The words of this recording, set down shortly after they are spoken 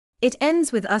It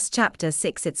ends with us. Chapter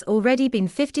 6. It's already been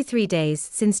 53 days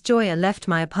since Joya left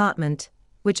my apartment,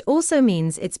 which also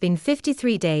means it's been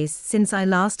 53 days since I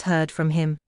last heard from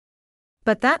him.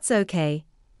 But that's okay,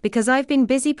 because I've been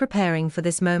busy preparing for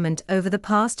this moment over the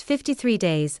past 53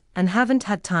 days and haven't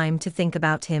had time to think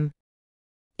about him.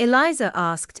 Eliza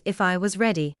asked if I was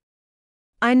ready.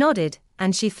 I nodded,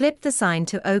 and she flipped the sign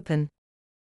to open.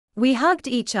 We hugged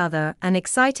each other and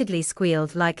excitedly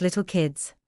squealed like little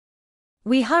kids.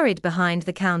 We hurried behind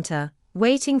the counter,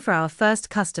 waiting for our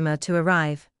first customer to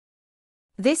arrive.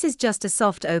 This is just a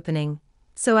soft opening,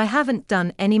 so I haven't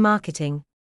done any marketing.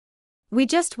 We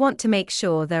just want to make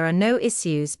sure there are no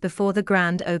issues before the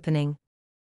grand opening.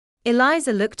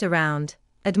 Eliza looked around,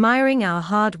 admiring our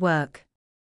hard work.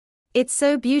 It's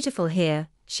so beautiful here,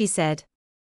 she said.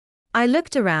 I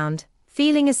looked around,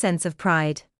 feeling a sense of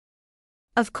pride.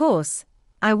 Of course,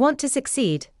 I want to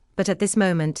succeed, but at this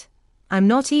moment, I'm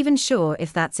not even sure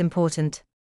if that's important.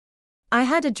 I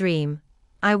had a dream,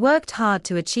 I worked hard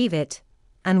to achieve it,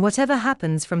 and whatever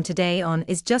happens from today on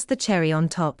is just the cherry on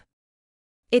top.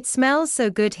 It smells so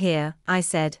good here, I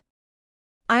said.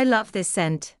 I love this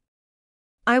scent.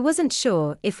 I wasn't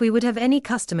sure if we would have any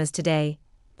customers today,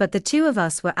 but the two of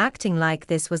us were acting like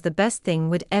this was the best thing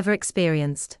we'd ever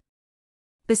experienced.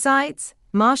 Besides,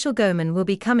 Marshall Goman will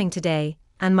be coming today,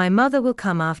 and my mother will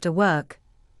come after work,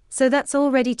 so that's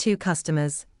already 2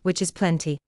 customers, which is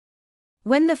plenty.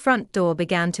 When the front door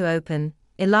began to open,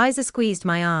 Eliza squeezed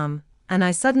my arm, and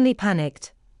I suddenly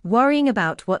panicked, worrying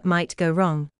about what might go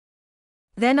wrong.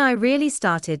 Then I really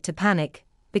started to panic,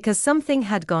 because something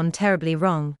had gone terribly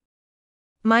wrong.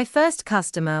 My first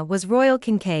customer was Royal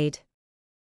Kincaid.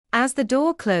 As the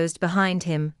door closed behind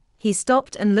him, he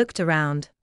stopped and looked around.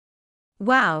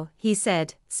 Wow, he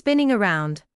said, spinning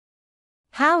around.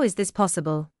 How is this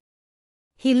possible?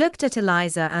 He looked at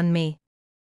Eliza and me.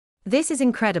 This is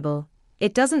incredible,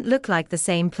 it doesn't look like the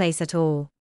same place at all.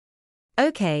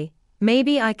 Okay,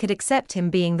 maybe I could accept him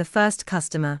being the first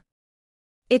customer.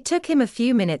 It took him a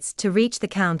few minutes to reach the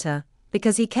counter,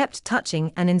 because he kept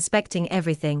touching and inspecting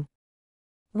everything.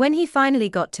 When he finally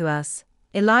got to us,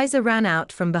 Eliza ran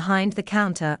out from behind the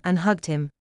counter and hugged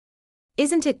him.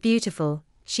 Isn't it beautiful,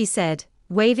 she said,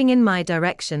 waving in my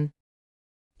direction.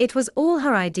 It was all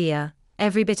her idea,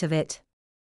 every bit of it.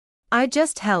 I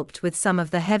just helped with some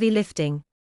of the heavy lifting.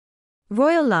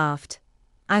 Royal laughed.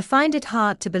 I find it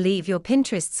hard to believe your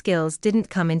Pinterest skills didn't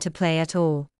come into play at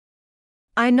all.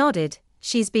 I nodded,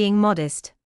 she's being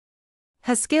modest.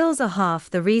 Her skills are half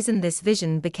the reason this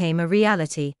vision became a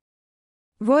reality.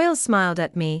 Royal smiled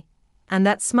at me, and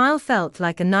that smile felt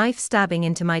like a knife stabbing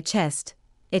into my chest,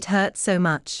 it hurt so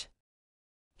much.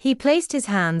 He placed his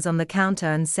hands on the counter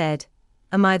and said,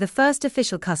 "Am I the first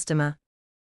official customer?"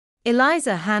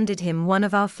 Eliza handed him one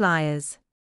of our flyers.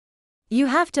 You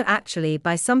have to actually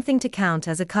buy something to count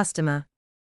as a customer.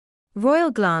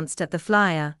 Royal glanced at the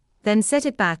flyer, then set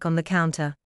it back on the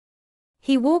counter.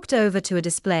 He walked over to a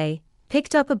display,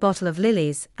 picked up a bottle of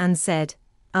lilies, and said,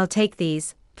 "I'll take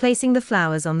these," placing the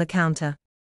flowers on the counter.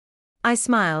 I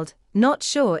smiled, not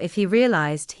sure if he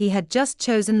realized he had just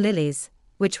chosen lilies,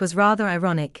 which was rather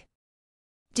ironic.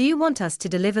 Do you want us to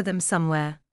deliver them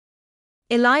somewhere?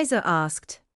 Eliza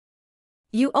asked.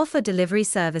 You offer delivery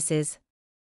services?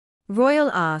 Royal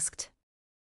asked.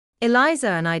 Eliza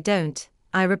and I don't,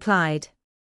 I replied.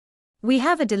 We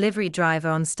have a delivery driver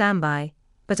on standby,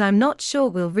 but I'm not sure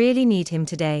we'll really need him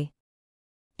today.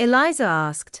 Eliza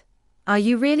asked, Are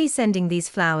you really sending these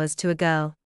flowers to a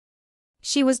girl?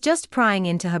 She was just prying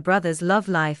into her brother's love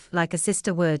life like a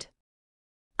sister would.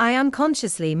 I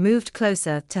unconsciously moved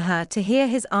closer to her to hear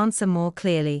his answer more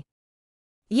clearly.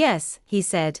 Yes, he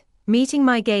said, meeting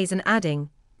my gaze and adding,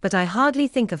 but I hardly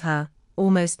think of her,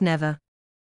 almost never.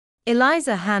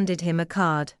 Eliza handed him a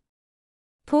card.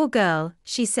 Poor girl,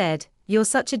 she said, you're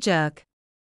such a jerk.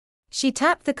 She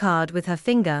tapped the card with her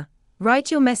finger, write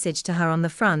your message to her on the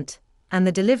front, and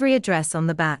the delivery address on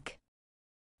the back.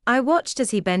 I watched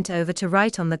as he bent over to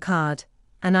write on the card,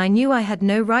 and I knew I had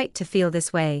no right to feel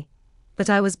this way, but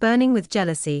I was burning with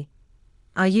jealousy.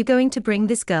 Are you going to bring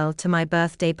this girl to my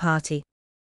birthday party?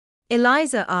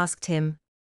 Eliza asked him.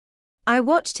 I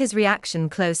watched his reaction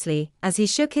closely as he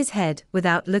shook his head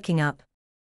without looking up.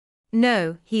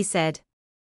 No, he said.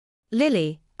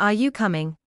 Lily, are you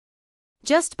coming?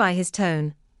 Just by his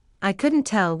tone, I couldn't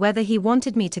tell whether he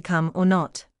wanted me to come or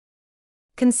not.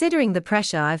 Considering the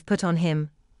pressure I've put on him,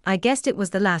 I guessed it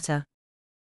was the latter.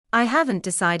 I haven't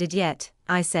decided yet,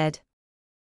 I said.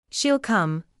 She'll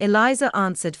come, Eliza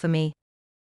answered for me.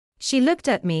 She looked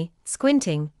at me,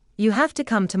 squinting. You have to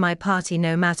come to my party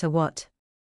no matter what.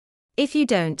 If you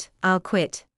don't, I'll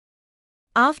quit.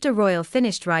 After Royal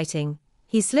finished writing,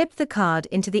 he slipped the card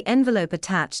into the envelope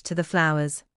attached to the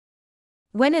flowers.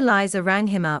 When Eliza rang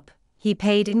him up, he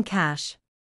paid in cash.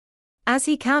 As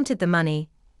he counted the money,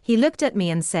 he looked at me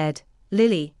and said,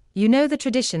 "Lily, you know the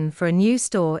tradition for a new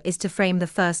store is to frame the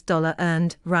first dollar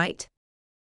earned, right?"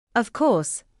 Of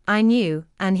course, I knew,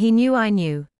 and he knew I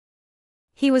knew.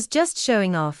 He was just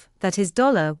showing off that his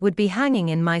dollar would be hanging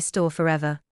in my store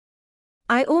forever.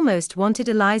 I almost wanted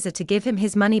Eliza to give him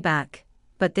his money back,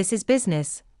 but this is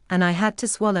business, and I had to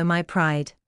swallow my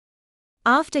pride.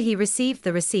 After he received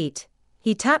the receipt,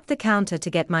 he tapped the counter to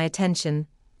get my attention,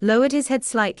 lowered his head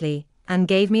slightly, and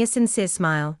gave me a sincere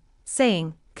smile,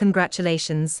 saying,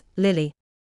 "Congratulations, Lily."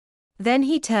 Then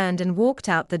he turned and walked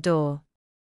out the door.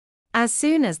 As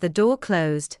soon as the door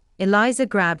closed, Eliza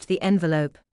grabbed the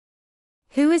envelope.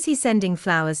 "Who is he sending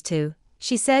flowers to?"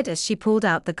 she said as she pulled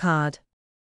out the card.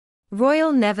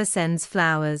 "Royal never sends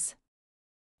flowers."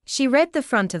 She read the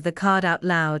front of the card out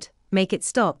loud, "Make it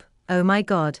stop, oh my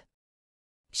God."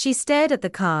 She stared at the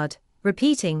card,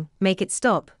 repeating, "Make it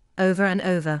stop," over and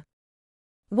over.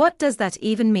 "What does that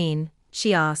even mean?"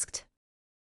 she asked.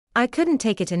 I couldn't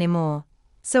take it anymore,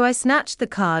 so I snatched the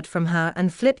card from her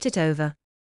and flipped it over.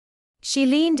 She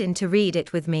leaned in to read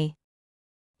it with me.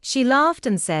 She laughed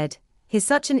and said, "He's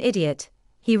such an idiot,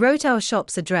 he wrote our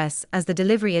shop's address as the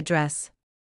delivery address."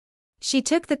 She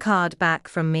took the card back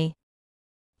from me.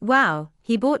 "Wow,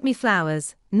 he bought me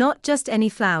flowers, not just any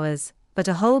flowers, but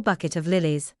a whole bucket of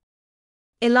lilies."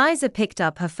 Eliza picked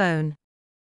up her phone.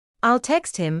 "I'll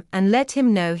text him and let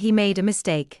him know he made a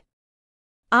mistake."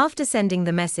 After sending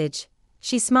the message,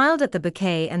 she smiled at the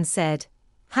bouquet and said,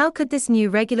 "How could this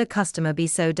new regular customer be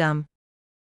so dumb?"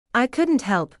 I couldn't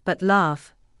help but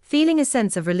laugh, feeling a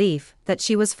sense of relief that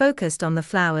she was focused on the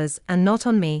flowers and not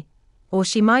on me, or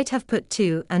she might have put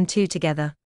two and two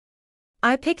together.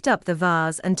 I picked up the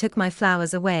vase and took my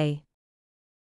flowers away.